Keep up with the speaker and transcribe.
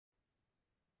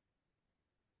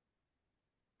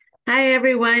Hi,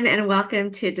 everyone, and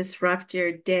welcome to Disrupt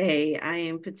Your Day. I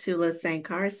am Petula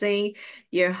Sankarsingh,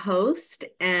 your host,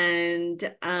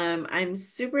 and I'm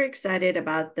super excited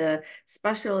about the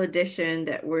special edition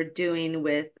that we're doing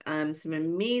with some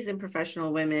amazing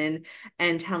professional women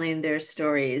and telling their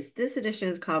stories. This edition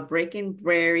is called Breaking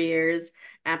Barriers,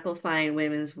 Amplifying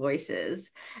Women's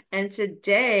Voices. And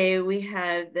today we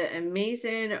have the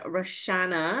amazing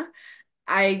Roshana.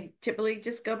 I typically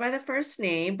just go by the first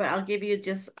name, but I'll give you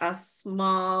just a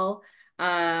small,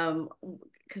 um,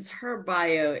 because her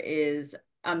bio is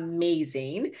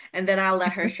amazing, and then I'll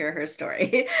let her share her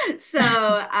story.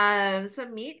 So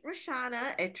meet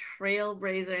Rashana, a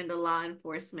trailblazer in the law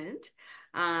enforcement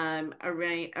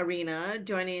arena,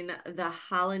 joining the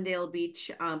Hallandale Beach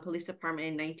Police Department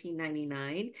in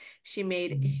 1999. She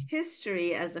made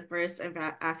history as the first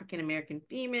African American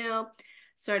female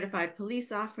certified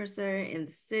police officer in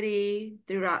the city.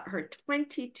 Throughout her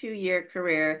 22-year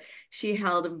career, she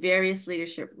held various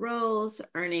leadership roles,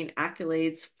 earning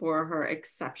accolades for her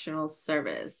exceptional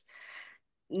service.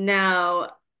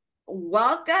 Now,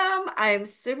 welcome. I'm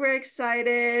super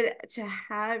excited to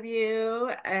have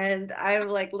you. And I'm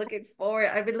like looking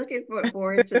forward. I've been looking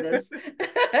forward to this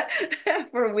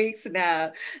for weeks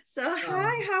now. So, Oh,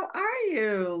 hi, how are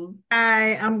you?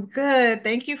 hi, I'm good.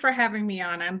 Thank you for having me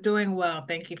on. I'm doing well.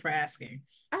 Thank you for asking.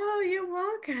 Oh, you're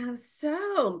welcome.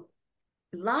 So,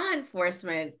 law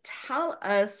enforcement, tell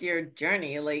us your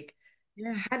journey. Like,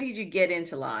 Yeah. how did you get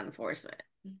into law enforcement?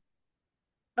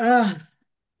 Uh,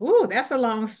 that's a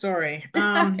long story.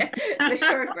 The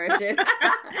short version.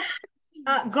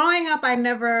 Growing up, I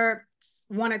never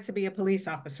wanted to be a police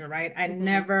officer, right? I Hmm.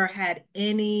 never had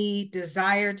any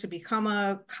desire to become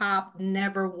a cop,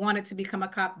 never wanted to become a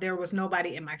cop. There was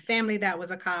nobody in my family that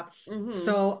was a cop. Hmm.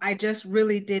 So I just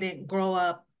really didn't grow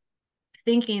up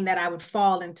thinking that I would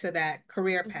fall into that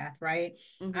career path, right?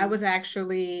 I Hmm. was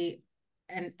actually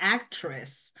an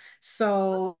actress.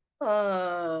 So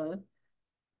Oh.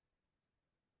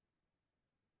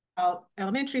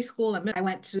 elementary school and I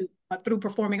went to through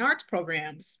performing arts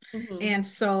programs. Hmm. And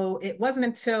so it wasn't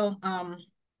until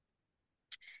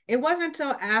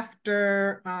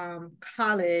after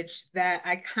college that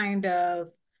I kind of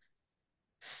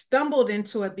stumbled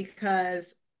into it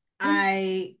because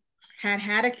I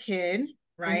had a kid,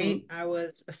 right? Hmm. I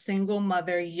was a single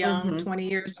mother, young, Hmm. 20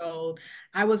 years old.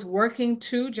 I was working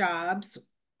two jobs,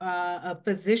 a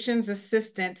physician's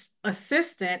assistant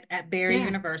at Barry Yeah.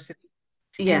 University.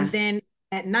 And Yeah. then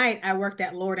at night, I worked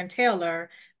at Lord and Taylor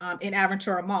in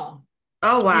Aventura Mall.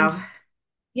 Oh, And wow.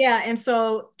 yeah, and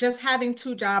so just having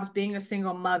two jobs, being a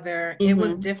single mother, it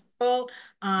was Hmm. difficult.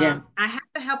 Yeah. I had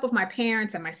the help of my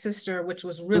parents and my sister, which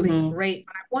was really Hmm. great,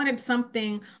 but I wanted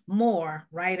something more,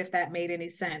 right? If that made any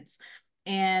sense.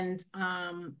 And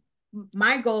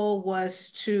my goal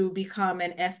was to become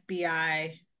an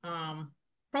FBI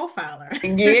profiler.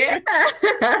 Yeah.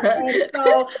 And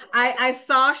so I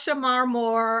saw Shamar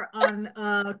Moore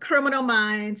on Criminal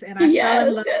Minds, and I fell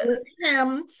in Yes. love with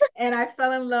him. And I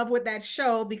fell in love with that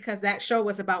show because that show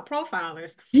was about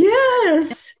profilers.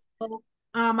 Yes. So,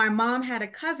 my mom had a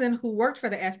cousin who worked for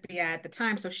the FBI at the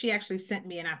time, so she actually sent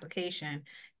me an application.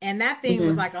 And that thing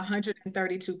was Hmm. like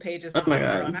 132 pages Oh my long,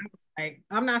 girl. And I God. was like,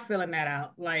 I'm not filling that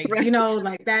out. Like, Right.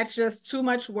 like that's just too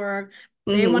much work.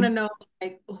 They want to Hmm. know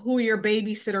like who your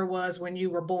babysitter was when you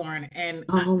were born. And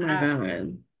Oh my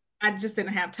God. I just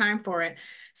didn't have time for it.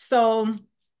 So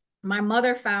my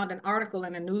mother found an article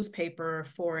in a newspaper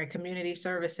for a community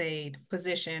service aide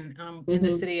position in the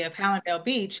Hmm. city of Hallandale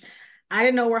Beach. I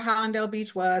didn't know where Hallandale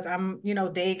Beach was. I'm,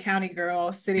 Dade County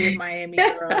girl, city of Miami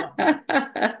girl.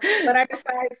 But I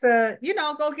decided to,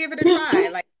 go give it a try.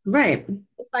 Like Right.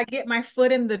 if I get my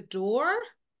foot in the door,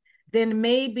 then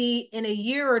maybe in a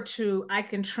year or two I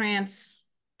can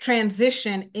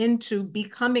transition into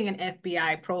becoming an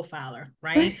FBI profiler,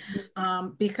 right?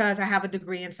 Right. Because I have a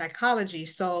degree in psychology.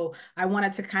 So I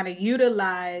wanted to kind of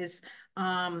utilize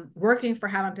working for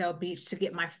Hallandale Beach to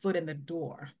get my foot in the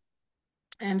door.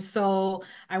 And so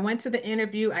I went to the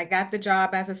interview, I got the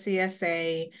job as a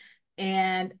CSA,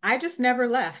 and I just never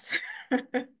left.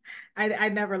 I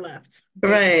never left,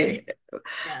 basically. Right.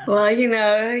 Yeah. Well,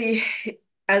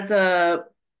 as a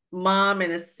mom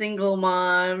and a single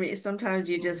mom, sometimes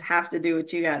you just have to do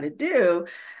what you got to do.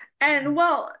 And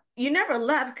well, you never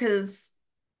left because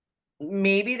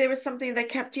maybe there was something that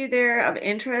kept you there of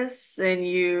interest, and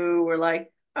you were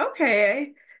like,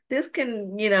 okay, this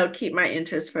can, keep my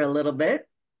interest for a little bit.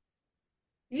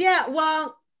 Yeah,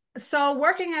 well, So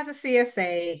working as a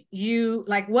CSA, you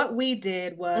like what we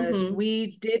did was Mm-hmm.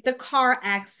 we did the car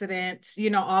accidents,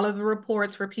 all of the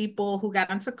reports for people who got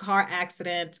into car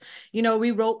accidents.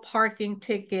 We wrote parking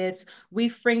tickets, we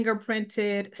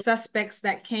fingerprinted suspects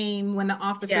that came when the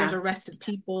officers Yeah. arrested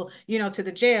people, to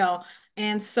the jail.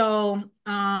 And so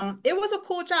it was a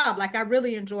cool job. Like I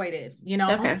really enjoyed it.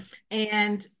 Okay.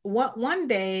 And what one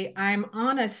day I'm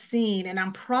on a scene and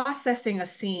I'm processing a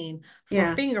scene for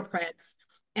Yeah. fingerprints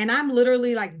and I'm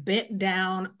literally like bent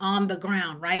down on the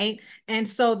ground, right? And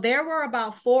so there were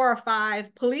about 4 or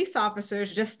 5 police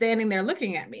officers just standing there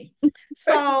looking at me.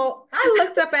 So I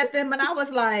looked up at them and I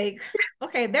was like,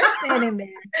 okay, they're standing there.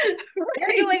 They're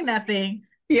Right. doing nothing.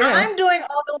 Yeah. I'm doing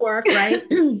all the work, right?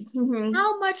 Mhm.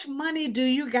 How much money do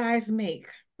you guys make?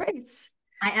 Right.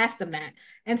 I asked them that.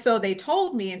 And so they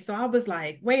told me. And so I was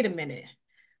like, wait a minute.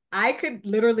 I could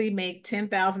literally make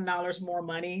 $10,000 more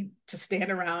money to stand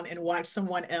around and watch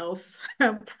someone else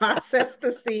process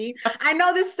the scene. I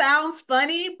know this sounds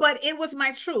funny, but it was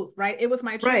my truth, right? It was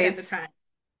my truth at Right. the time.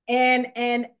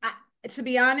 And to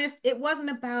be honest, it wasn't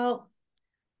about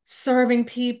serving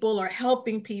people or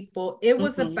helping people. It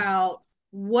was Mm-hmm. about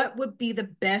what would be the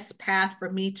best path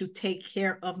for me to take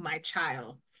care of my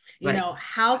child. Right.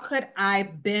 How could I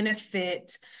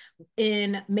benefit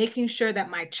in making sure that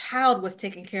my child was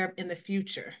taken care of in the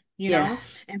future, Yeah.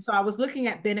 and so I was looking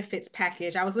at benefits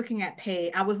package, I was looking at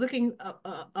pay, I was looking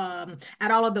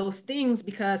at all of those things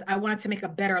because I wanted to make a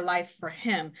better life for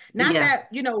him. Not Yeah.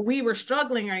 that we were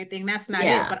struggling or anything, that's not it,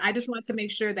 Yeah. but I just wanted to make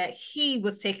sure that he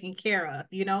was taken care of,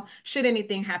 should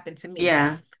anything happen to me.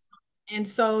 Yeah. And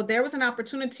so there was an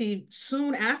opportunity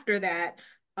soon after that,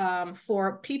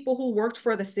 for people who worked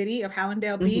for the city of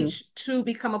Hallandale Mm-hmm. Beach to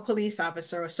become a police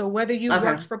officer. So whether you Okay.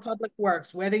 worked for Public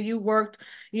Works, whether you worked,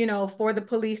 for the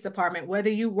police department, whether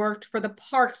you worked for the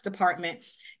Parks Department,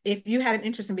 if you had an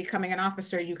interest in becoming an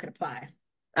officer, you could apply.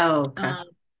 Oh, okay. Um,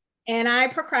 and I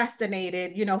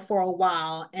procrastinated, for a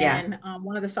while. Yeah. And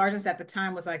one of the sergeants at the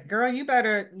time was like, "Girl, you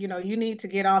better, you need to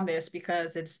get on this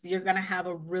because you're gonna have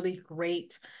a really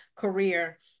great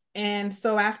career." And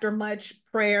so after much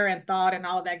prayer and thought and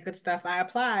all of that good stuff, I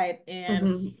applied. And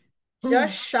Mm-hmm.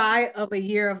 just shy of a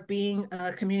year of being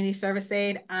a community service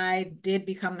aide, I did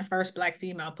become the first Black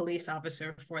female police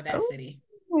officer for that city.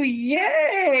 Oh,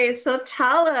 yay. So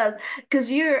tell us,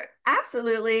 because you're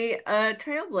absolutely a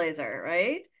trailblazer,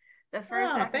 right? The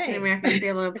first Oh, African thanks. American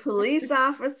female police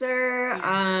officer.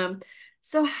 Yeah.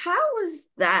 So how was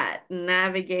that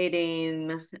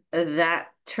navigating that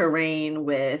terrain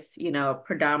with,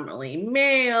 predominantly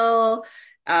male?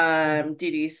 Mhm.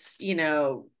 Did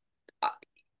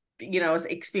uh,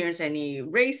 experience any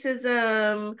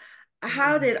racism?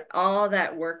 How Mhm. did all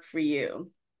that work for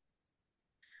you?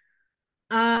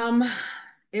 Um,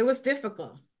 it was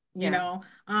difficult. Yeah,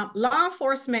 Law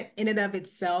enforcement in and of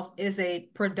itself is a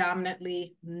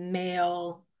predominantly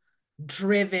male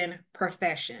driven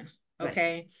profession. right.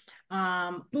 Okay.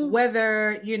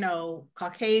 Whether,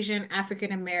 Caucasian,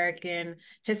 African American,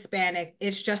 Hispanic,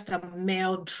 it's just a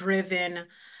male driven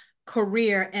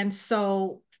career. And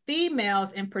so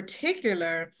females in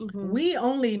particular, Mm-hmm. we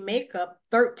only make up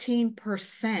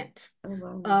 13% Oh,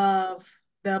 wow. of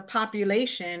the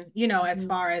population, as Mhm.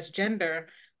 far as gender,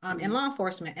 in Mhm. law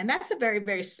enforcement. And that's a very,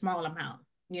 very small amount,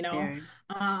 Very.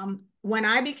 When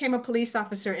I became a police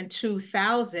officer in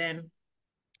 2000,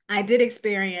 I did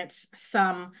experience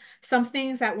some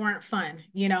things that weren't fun,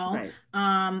 Right.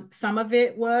 some of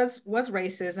it was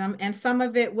racism and some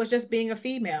of it was just being a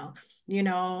female, you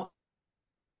know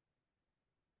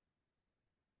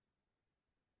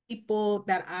people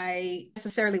that I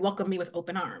necessarily welcome me with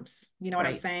open arms. You know what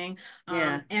I'm Right. saying?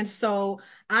 Yeah. And so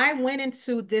I went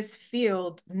into this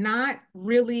field not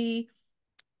really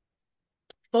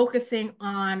focusing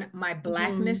on my Hmm.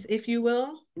 blackness, if you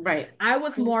will. Right. I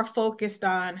was more focused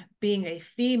on being a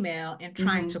female and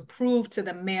trying to Hmm. prove to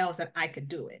the males that I could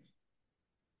do it,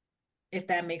 if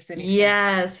that makes any sense.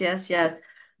 Yes, yes, yes.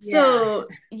 Yeah. So,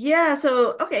 yeah,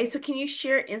 so okay, so can you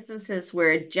share instances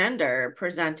where gender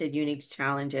presented unique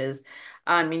challenges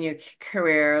in your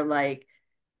career? Like,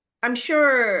 I'm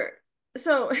sure,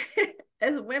 so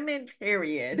as women,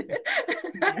 period,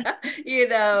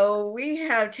 Yeah. we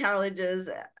have challenges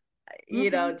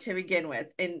Mm-hmm. to begin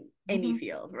with in any Mm-hmm.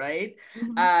 field, right?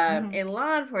 Mm-hmm. Mm-hmm. In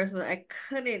law enforcement, I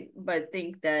couldn't but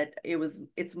think that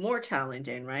it's more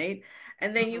challenging, right?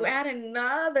 And then you Mm-hmm. add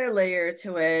another layer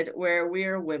to it where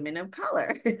we're women of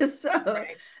color. So,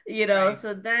 Right. Right.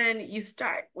 so then you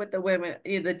start with the women,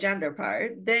 the gender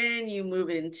part, then you move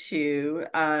into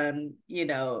the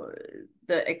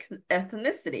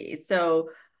ethnicity. So,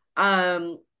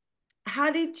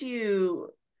 how did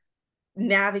you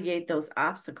navigate those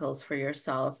obstacles for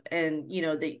yourself, and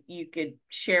that you could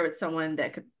share with someone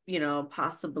that could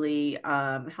possibly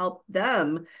help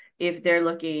them if they're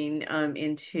looking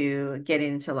into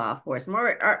getting into law enforcement,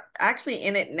 or are actually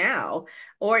in it now,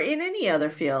 or in any other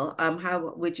field.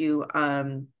 How would you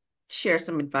share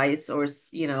some advice, or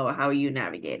how you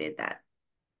navigated that?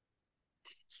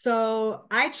 So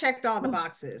I checked all the Oh,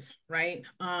 boxes, right?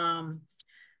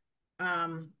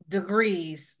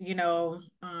 Degrees,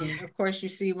 yeah. of course you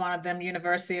see one of them,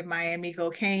 University of Miami, go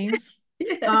Canes.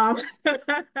 Yeah. Um,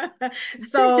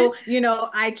 so,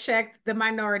 I checked the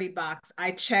minority box,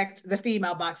 I checked the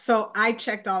female box. So I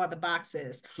checked all of the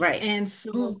boxes. Right. And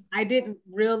so Mm. I didn't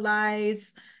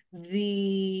realize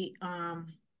the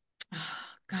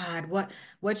God,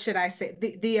 what should I say?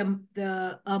 The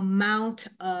amount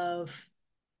of,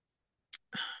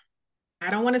 I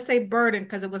don't want to say burden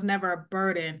because it was never a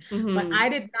burden, but Hmm. I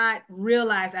did not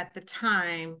realize at the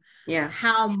time Yeah.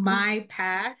 how my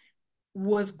path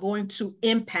was going to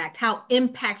impact, how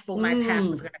impactful my path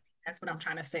was Mm. going to be. That's what I'm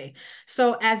trying to say.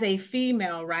 So, as a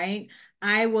female, right,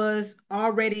 I was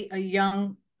already a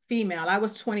young female. I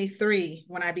was 23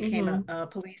 when I became Hmm. a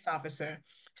police officer.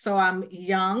 So, I'm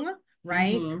young,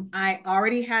 right? Hmm. I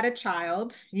already had a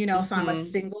child, so I'm a Hmm.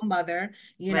 single mother,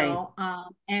 Right.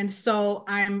 and so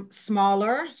I'm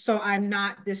smaller, so I'm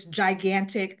not this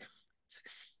gigantic,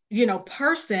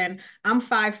 person. I'm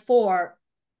 5'4",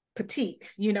 petite,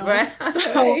 Right. so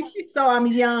Right. I'm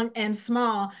young and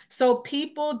small, so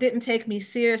people didn't take me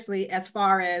seriously as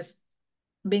far as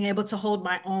being able to hold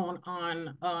my own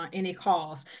on any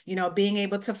calls, being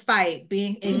able to fight,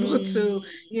 being able to,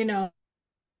 Mm.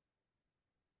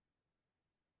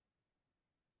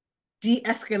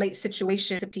 de-escalate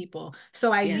situations to people.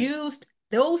 So I Yeah. used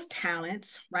those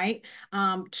talents, right,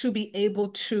 to be able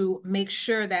to make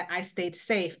sure that I stayed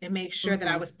safe and make sure that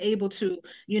I Hmm. was able to,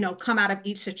 come out of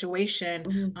each situation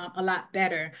Hmm. a lot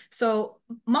better. So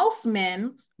most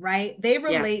men, right, they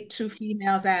Yeah. relate to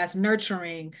females as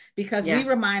nurturing because we Yeah.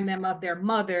 remind them of their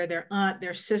mother, their aunt,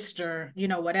 their sister,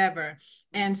 whatever.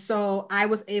 And so I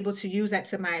was able to use that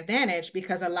to my advantage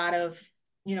because a lot of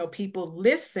people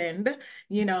listened,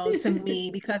 to me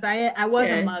because I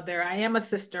was a Yeah. mother, I am a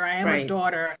sister, I am a Right.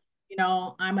 daughter,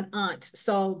 I'm an aunt.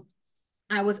 So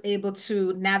I was able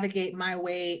to navigate my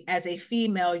way as a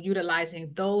female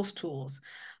utilizing those tools.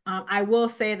 I will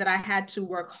say that I had to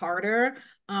work harder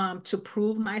to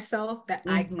prove myself that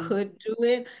I Hmm. could do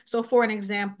it. So, for an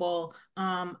example,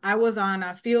 I was on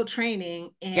a field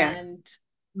training, Yeah. and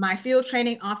my field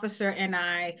training officer and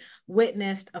I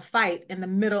witnessed a fight in the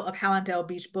middle of Hallandale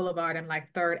Beach Boulevard and like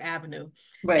Third Avenue.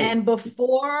 Right. And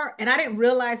I didn't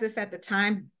realize this at the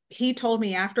time, he told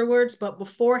me afterwards, but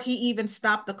before he even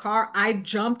stopped the car, I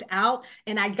jumped out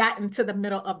and I got into the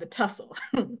middle of the tussle.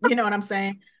 You know what I'm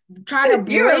saying? Trying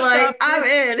to You were break like, up I'm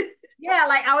this, in. yeah,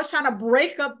 like I was trying to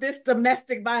break up this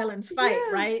domestic violence fight,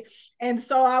 Yeah. right? And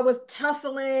so I was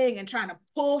tussling and trying to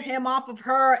pull him off of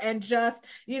her and just,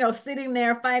 sitting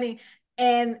there fighting.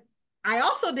 And I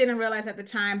also didn't realize at the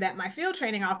time that my field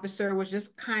training officer was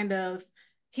just kind of,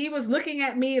 he was looking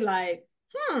at me like,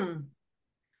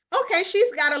 okay,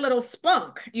 she's got a little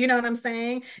spunk, you know what I'm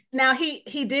saying? Now he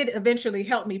did eventually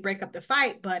help me break up the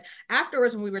fight, but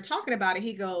afterwards when we were talking about it,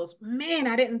 he goes, "Man,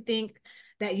 I didn't think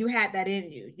that you had that in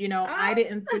you. I Oh.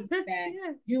 didn't think that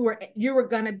Yeah. you were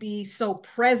going to be so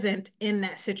present in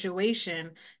that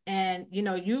situation, and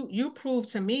you proved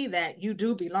to me that you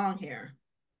do belong here."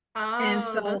 And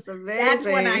Oh, so that's that's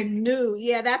when I amazing. knew,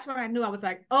 yeah, that's when I knew I was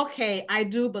like, okay, I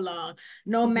do belong.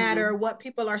 No matter Hmm. what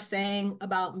people are saying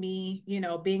about me,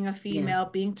 being a Yeah. female,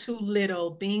 being too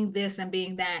little, being this and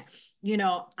being that,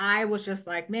 I was just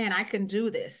like, man, I can do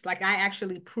this. Like I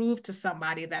actually proved to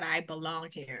somebody that I belong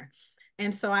here.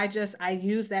 And so I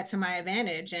use that to my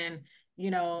advantage. And,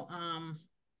 you know, um,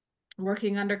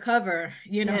 working undercover,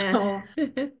 Yeah.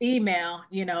 female,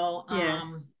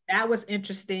 Yeah. that was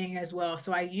interesting as well.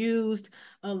 So I used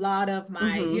a lot of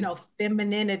my, Hmm.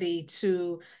 femininity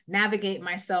to navigate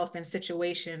myself in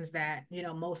situations that,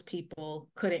 most people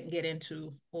couldn't get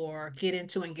into or get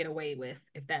into and get away with,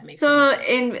 if that makes any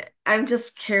So, sense. I'm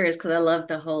just curious because I love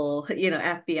the whole,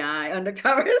 FBI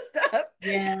undercover stuff.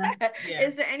 Yeah, yeah.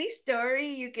 Is there any story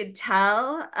you could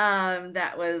tell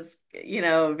that was,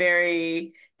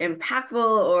 very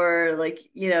impactful, or like,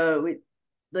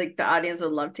 like the audience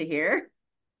would love to hear?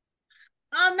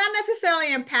 Not necessarily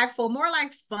impactful, more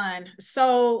like fun.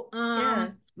 So, Yeah.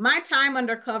 my time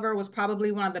undercover was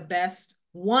probably one of the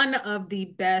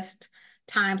best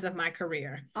times of my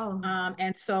career. Oh.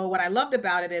 And so what I loved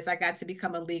about it is I got to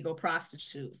become a legal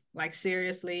prostitute. Like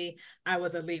seriously, I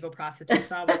was a legal prostitute.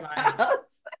 So I was like,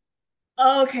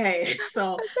 Okay,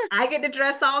 so I get to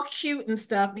dress all cute and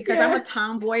stuff because I'm a Yeah.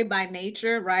 tomboy by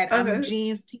nature, right? I'm Okay.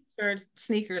 jeans, t-shirts,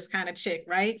 sneakers kind of chick,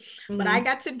 right? But I Hmm.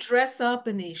 got to dress up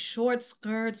in these short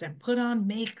skirts and put on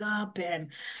makeup,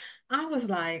 and I was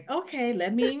like, okay,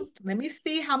 let me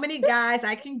see how many guys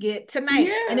I can get tonight.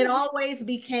 And it Yeah. always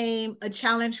became a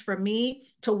challenge for me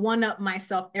to one up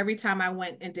myself every time I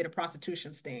went and did a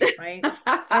prostitution sting, right?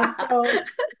 And so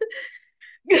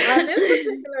on this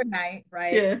particular night,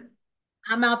 right? Yeah.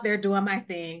 I'm out there doing my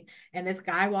thing, and this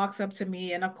guy walks up to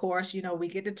me, and of course, we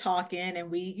get to talking,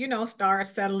 and we, start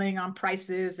settling on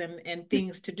prices and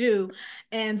things to do,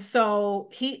 and so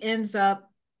he ends up,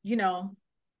 you know,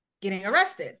 getting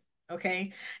arrested.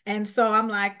 Okay, and so I'm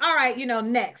like, all right,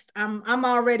 next. I'm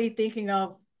already thinking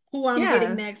of who I'm getting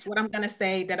Yeah. next, what I'm gonna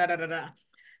say, da da da da da.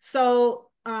 So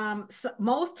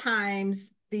most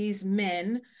times these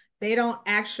men, they're not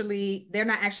actually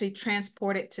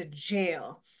transported to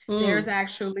jail.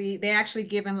 Mm. They actually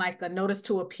given like a notice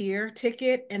to appear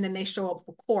ticket, and then they show up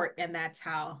for court, and that's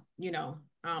how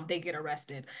they get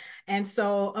arrested. And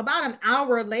so about an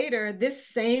hour later, this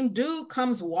same dude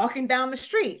comes walking down the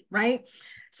street, right?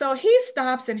 So he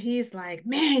stops and he's like,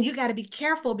 man, you got to be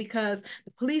careful because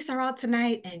the police are out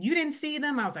tonight and you didn't see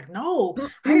them. I was like, no,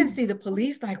 I didn't see the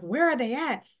police. Like, where are they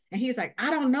at? And he's like, I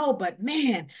don't know, but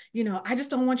man, I just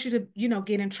don't want you to,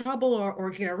 get in trouble or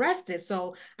get arrested.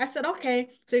 So I said,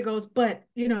 okay. So he goes, but,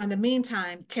 in the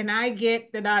meantime, can I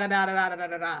get the da da da da da da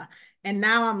da da? And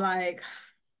now I'm like,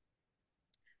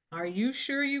 are you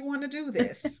sure you want to do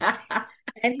this?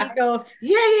 And he goes,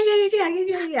 yeah, yeah, yeah, yeah, yeah,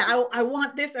 yeah, yeah. I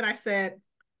want this. And I said,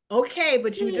 okay,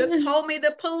 but you just told me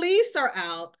the police are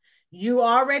out. You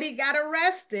already got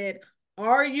arrested.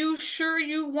 Are you sure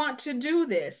you want to do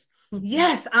this?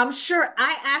 Yes, I'm sure.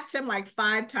 I asked him like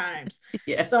 5 times.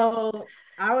 Yeah. So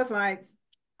I was like,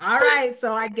 all right.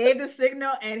 So I gave the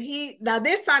signal, and now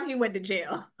this time he went to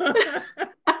jail.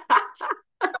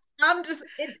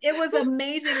 It was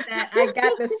amazing that I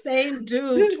got the same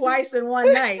dude twice in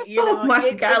one night. Oh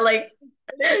my God. Like,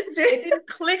 It didn't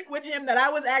click with him that I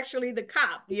was actually the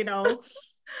cop.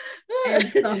 And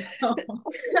so oh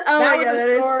that my was God, a that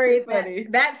is too story funny.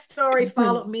 that story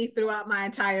followed me throughout my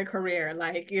entire career.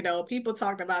 Like, people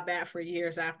talked about that for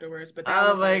years afterwards, but that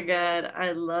Oh was my like, God,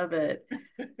 I love it.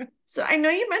 So I know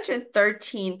you mentioned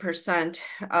 13%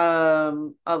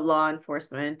 of law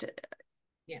enforcement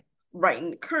yeah.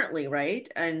 currently, right?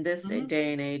 And this Hmm.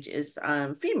 day and age is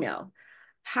female.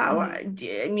 Hmm.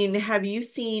 I mean, have you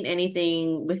seen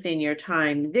anything within your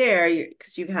time there,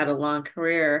 because you've had a long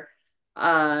career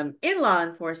in law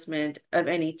enforcement, of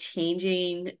any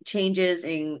changes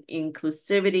in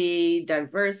inclusivity,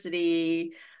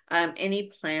 diversity, any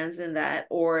plans in that,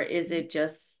 or is it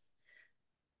just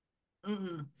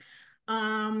Hmm.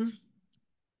 Um,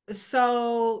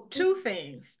 so two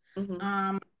things. mhm,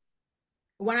 Um,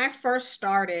 when I first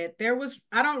started,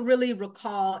 I don't really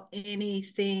recall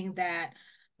anything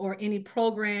or any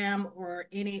program or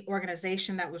any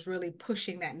organization that was really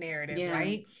pushing that narrative, yeah.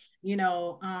 right?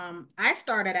 I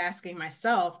started asking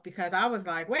myself because I was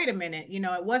like, wait a minute,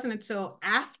 it wasn't until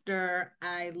after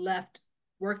I left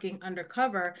working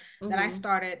undercover that I Hmm.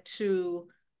 started to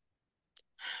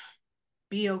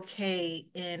be okay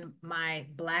in my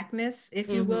blackness, if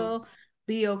you Hmm. will,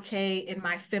 be okay in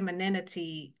my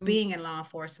femininity being in law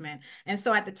enforcement. And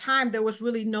so at the time, there was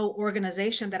really no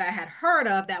organization that I had heard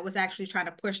of that was actually trying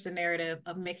to push the narrative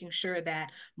of making sure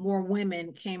that more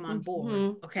women came on board.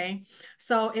 Hmm. Okay.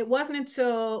 So it wasn't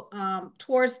until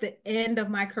towards the end of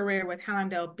my career with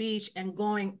Hallandale Beach and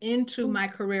going into my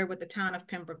career with the town of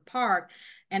Pembroke Park,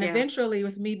 and Yeah. eventually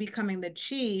with me becoming the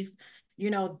chief,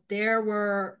 there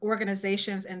were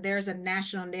organizations, and there's a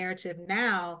national narrative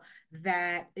now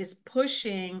that is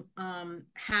pushing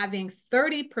having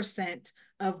 30%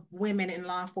 of women in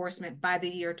law enforcement by the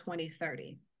year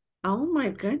 2030. Oh my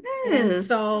And goodness.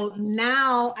 so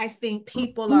now I think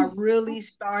people are really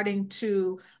starting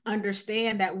to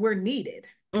understand that we're needed,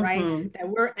 right? Hmm. That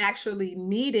we're actually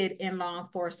needed in law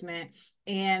enforcement.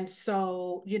 And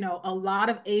so, a lot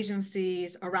of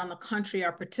agencies around the country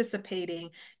are participating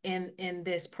in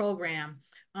this program.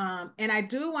 And I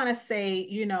do want to say,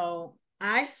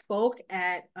 I spoke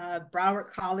at Broward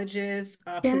College's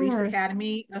police Yeah.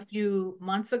 academy a few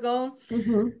months ago,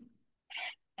 Hmm.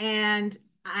 and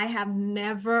I have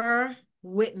never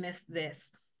witnessed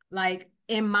this. Like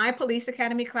in my police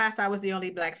academy class, I was the only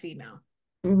Black female.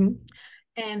 Hmm.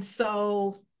 And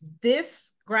so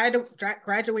this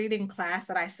graduating class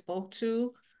that I spoke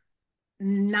to,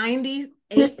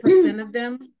 98% of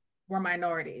them were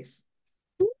minorities.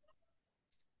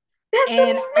 That's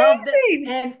And of the amazing.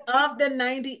 and of the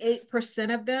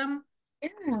 98% of them,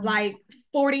 Yeah. like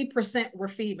 40% were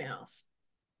females.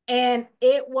 And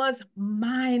it was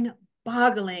mind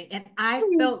boggling. And I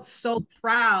Mm. felt so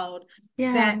proud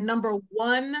Yeah. that number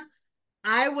one,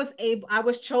 I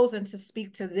was chosen to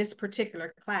speak to this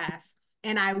particular class.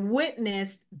 And I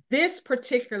witnessed this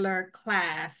particular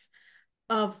class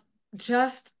of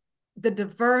just the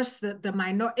diverse, the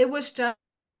minor. It was just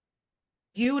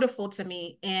beautiful to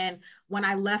me. And when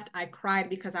I left, I cried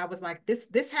because I was like,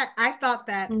 this had, I thought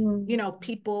that, Mm.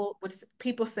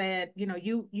 people said,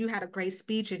 you had a great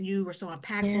speech and you were so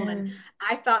impactful. And Yeah.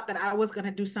 I thought that I was going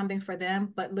to do something for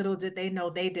them, but little did they know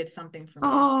they did something for me,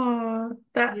 Oh,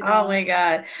 that, you oh know? my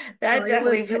God. So That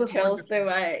definitely it put was chills through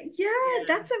wonderful. my, yeah, Yeah.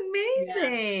 that's Yeah.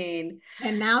 amazing.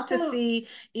 And now to So, see,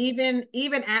 even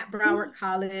at Broward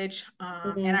College,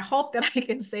 and I mm, hope that I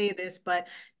can say this, but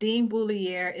Dean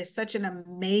Boulier is such an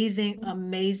amazing,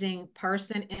 amazing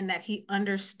person in that he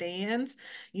understands,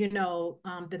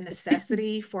 the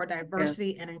necessity for yeah.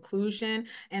 diversity and inclusion.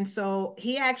 And so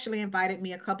he actually invited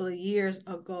me a couple of years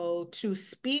ago to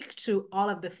speak to all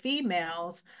of the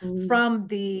females Mm, from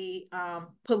the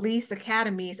police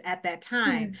academies at that yeah.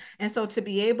 time. And so to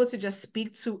be able to just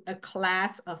speak to a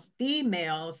class of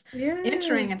females Yeah.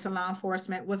 entering into law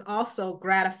enforcement was also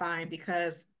gratifying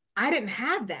because I didn't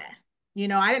have that.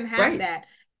 I didn't have Right. that,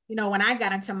 when I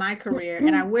got into my career.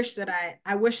 And I wish that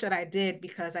I did,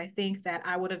 because I think that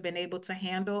I would have been able to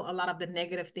handle a lot of the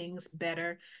negative things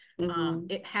better. Hmm.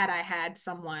 It had I had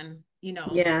someone,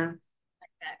 Yeah.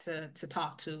 that to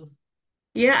talk to.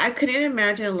 Yeah, I couldn't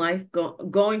imagine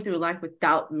going through life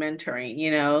without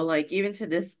mentoring, like even to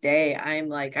this day, I'm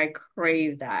like, I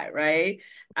crave that, right?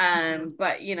 Mhm.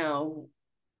 But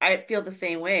I feel the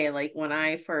same way. Like when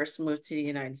I first moved to the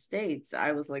United States,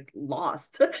 I was like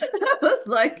lost. I was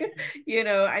like,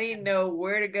 Yeah. I didn't know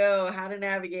where to go, how to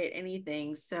navigate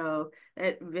anything. So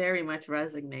it very much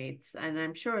resonates, and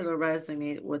I'm sure it'll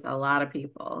resonate with a lot of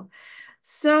people.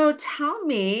 So tell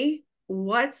me,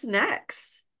 what's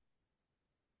next?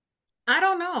 I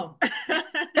don't know.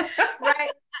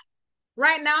 Right.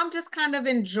 Right now, I'm just kind of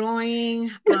enjoying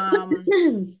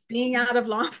being out of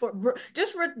law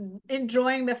enforcement,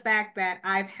 enjoying the fact that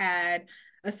I've had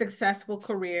a successful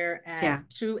career at Yeah.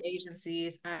 two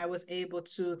agencies. I was able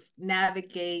to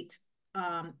navigate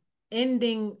um,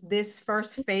 ending this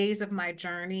first phase of my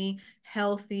journey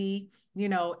healthy,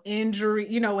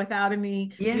 injury, without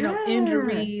any, Yeah.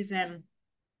 injuries. And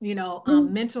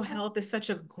mental health is such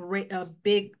a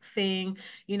big thing,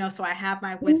 so I have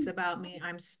my wits about me.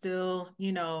 I'm still,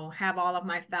 have all of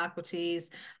my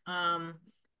faculties. Um,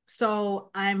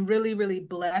 so I'm really, really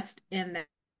blessed in that,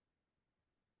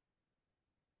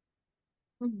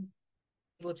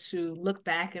 able to look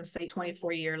back and say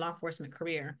 24-year law enforcement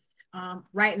career.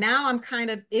 Right now, I'm kind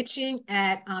of itching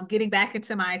at getting back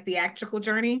into my theatrical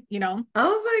journey.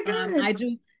 Oh my I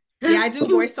do, yeah, I do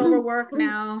voiceover work God.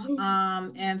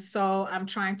 now. And so I'm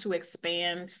trying to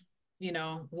expand,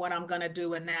 what I'm gonna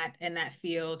do in that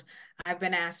field. I've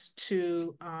been asked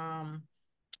to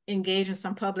engage in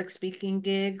some public speaking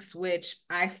gigs, which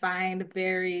I find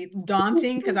very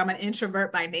daunting because I'm an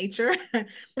introvert by nature.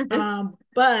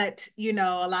 But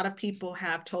a lot of people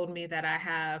have told me that I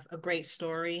have a great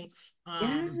story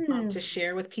to Yes.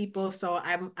 share with people. So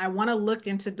I want to look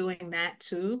into doing that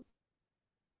too.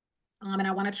 And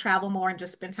I want to travel more and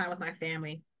just spend time with my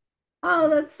family. Oh,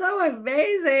 that's so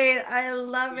amazing. I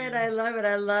love it. Yeah. I love it.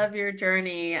 I love your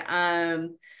journey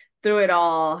through it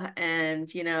all. And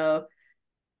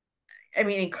I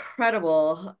mean,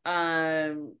 incredible.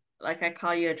 Like I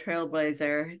call you a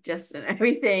trailblazer just in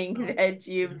everything Oh, that thank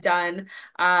you. you've done.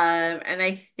 And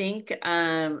I think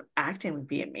acting would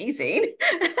be amazing.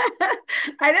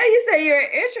 I know you say you're an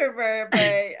introvert,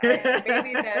 but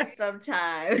maybe that's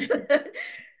sometimes.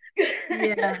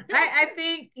 Yeah, I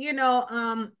think,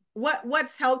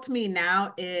 what's helped me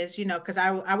now is, because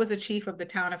I was a chief of the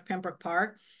town of Pembroke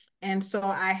Park. And so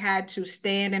I had to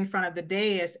stand in front of the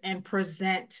dais and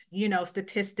present,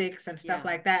 statistics and stuff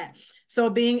Yeah. like that. So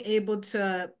being able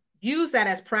to use that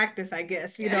as practice, I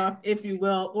guess, Yeah. if you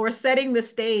will, or setting the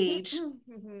stage,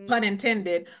 Mhm. pun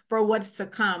intended, for what's to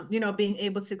come, being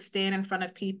able to stand in front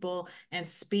of people and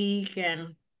speak.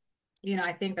 And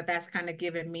I think that that's kind of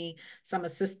given me some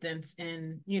assistance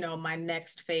in, my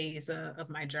next phase of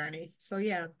my journey. So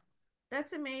yeah.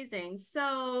 That's amazing.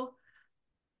 So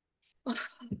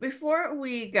before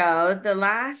we go, the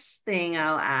last thing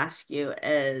I'll ask you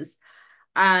is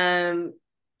um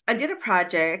I did a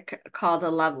project called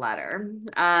a love letter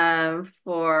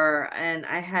and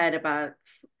I had about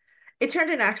it turned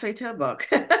it actually to a book.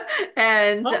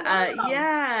 And Oh, wow.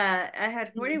 yeah, I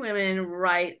had 40 women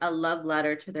write a love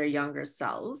letter to their younger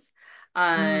selves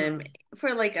um, Mm,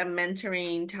 for like a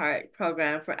mentoring type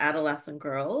program for adolescent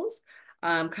girls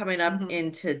coming up mm-hmm.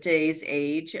 in today's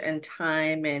age and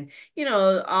time and, you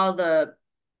know, all the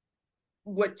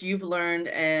what you've learned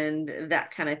and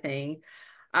that kind of thing.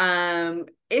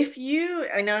 If you,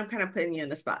 I know I'm kind of putting you on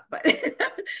the spot, but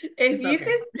if It's you okay.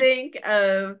 could think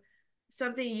of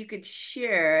something you could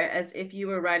share as if you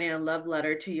were writing a love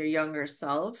letter to your younger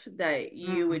self that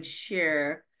you would Mm.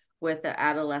 share with an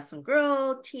adolescent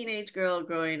girl, teenage girl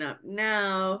growing up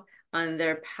now on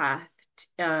their path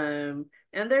and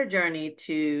their journey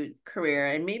to career,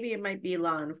 and maybe it might be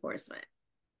law enforcement.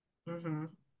 Mm-hmm.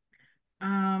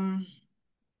 Um,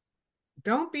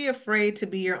 don't be afraid to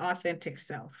be your authentic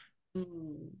self.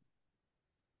 Mm,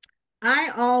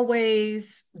 I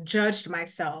always judged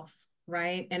myself,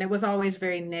 right? And it was always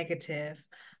very negative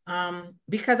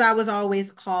because I was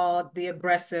always called the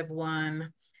aggressive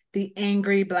one, the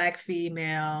angry Black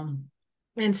female.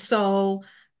 And so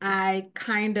I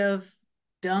kind of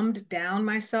dumbed down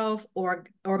myself or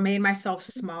made myself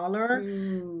smaller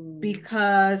mm,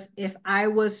 because if I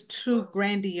was too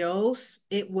grandiose,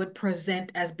 it would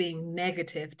present as being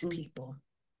negative to mm. people,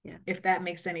 Yeah. if that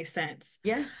makes any sense.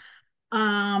 Yeah.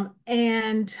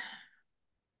 And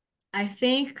I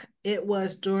think it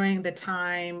was during the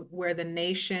time where the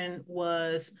nation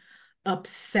was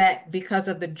upset because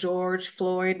of the George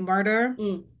Floyd murder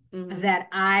Mm, hmm. that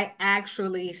I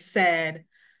actually said,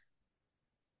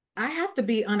 I have to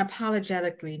be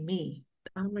unapologetically me,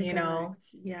 Oh my you God. know,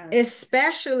 Yes.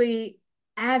 especially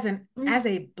Mm, as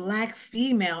a Black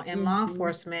female in law hmm.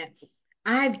 enforcement.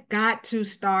 I've got to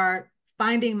start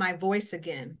finding my voice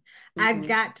again. I've Hmm.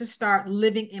 got to start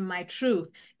living in my truth.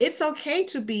 It's okay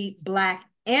to be Black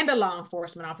and a law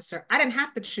enforcement officer. I didn't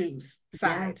have to choose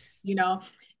sides, Yes. you know.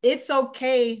 It's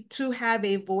okay to have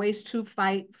a voice to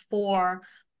fight for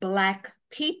Black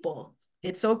people.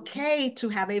 It's Mhm. okay to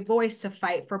have a voice to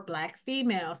fight for Black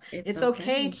females. It's It's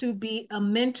okay okay. to be a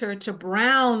mentor to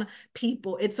brown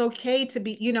people. It's okay to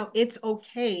be, it's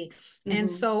okay. And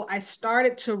Hmm. so I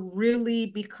started to really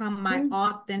become my Mm,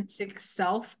 authentic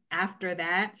self after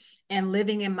that and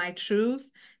living in my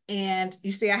truth. And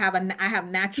you see, I have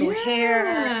natural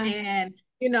hair yeah. and,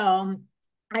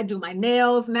 I do my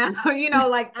nails now,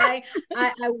 like I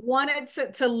wanted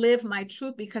to live my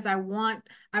truth because I want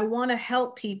to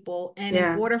help people. And in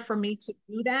Yeah. order for me to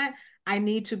do that, I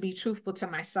need to be truthful to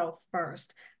myself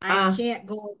first. I Uh, can't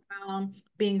go around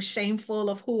being shameful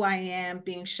of who I am,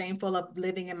 being shameful of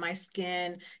living in my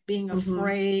skin, being hmm.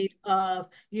 afraid of,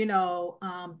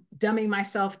 dumbing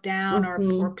myself down or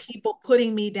Hmm. people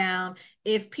putting me down.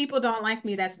 If people don't like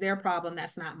me, that's their problem.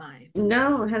 That's not mine.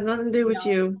 No, it has nothing to do You with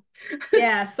know, you.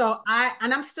 yeah, so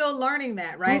I'm still learning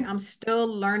that, right? Mm, I'm still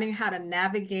learning how to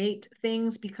navigate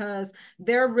things because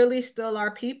there really still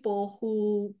are people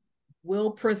who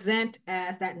will present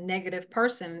as that negative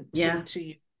person yeah. to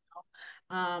you.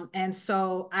 And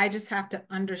so I just have to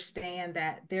understand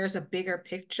that there's a bigger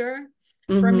picture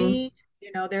for Hmm. me.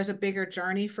 There's a bigger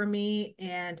journey for me,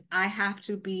 and I have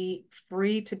to be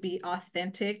free to be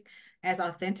authentic as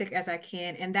I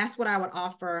can. And that's what I would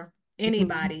offer Hmm.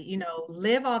 anybody.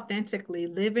 Live authentically,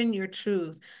 live in your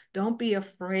truth. Don't be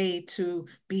afraid to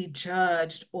be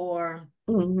judged or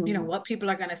Hmm. what people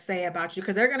are going to say about you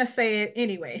because they're going to say it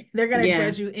anyway. They're going to Yeah.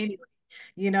 judge you anyway.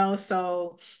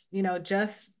 So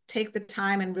just take the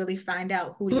time and really find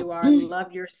out who you are,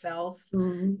 love yourself,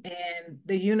 Mhm. and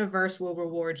the universe will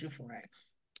reward you for it.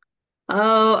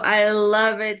 Oh, I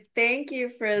love it. Thank you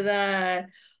for that.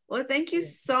 Well, thank you Yeah.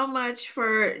 so much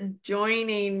for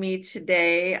joining me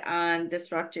today on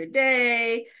Disrupt Your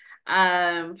Day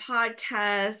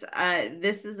podcast.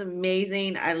 This is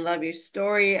amazing. I love your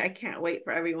story. I can't wait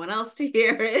for everyone else to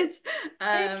hear it.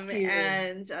 Thank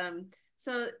you.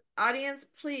 So audience,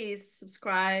 please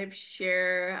subscribe,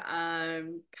 share,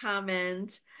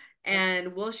 comment.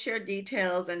 And we'll share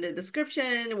details in the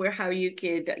description where how you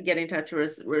could get in touch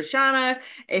with Roshana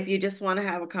if you just want to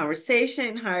have a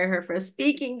conversation, hire her for a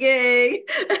speaking gig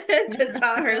to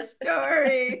tell her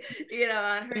story,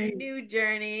 on her Thank new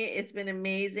journey. It's been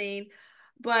amazing.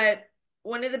 But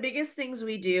one of the biggest things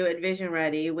we do at Vision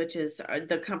Ready, which is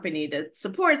the company that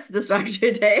supports the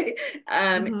Structure Day,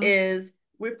 Mhm. is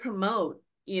we promote,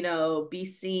 be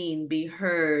seen, be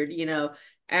heard,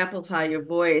 amplify your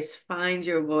voice, find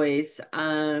your voice,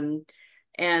 and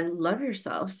love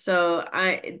yourself. So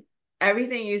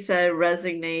everything you said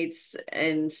resonates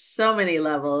in so many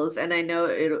levels, and I know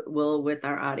it will with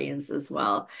our audience as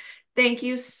well. Thank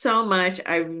you so much.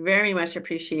 I very much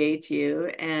appreciate you,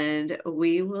 and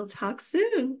we will talk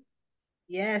soon.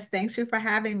 Yes, thanks for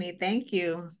having me. Thank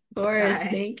you. Of course. Bye.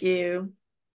 Thank you.